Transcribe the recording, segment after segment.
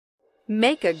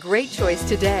Make a great choice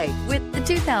today with the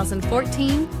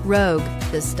 2014 Rogue.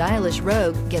 The stylish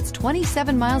Rogue gets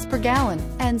 27 miles per gallon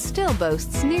and still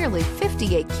boasts nearly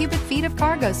 58 cubic feet of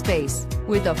cargo space.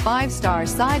 With a 5-star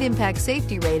side impact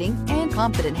safety rating and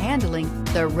confident handling,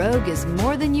 the Rogue is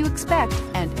more than you expect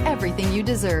and everything you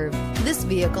deserve. This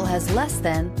vehicle has less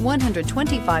than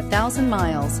 125,000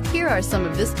 miles. Here are some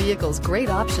of this vehicle's great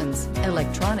options: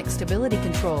 electronic stability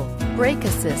control, brake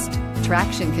assist,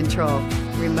 traction control,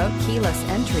 remote keyless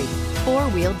entry,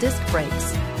 4-wheel disc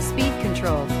brakes, speed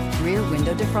control, rear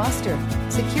window defroster,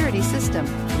 security system,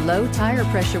 low tire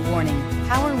pressure warning,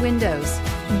 power windows.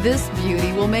 This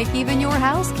beauty will make even your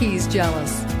house keys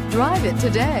jealous. Drive it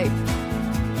today.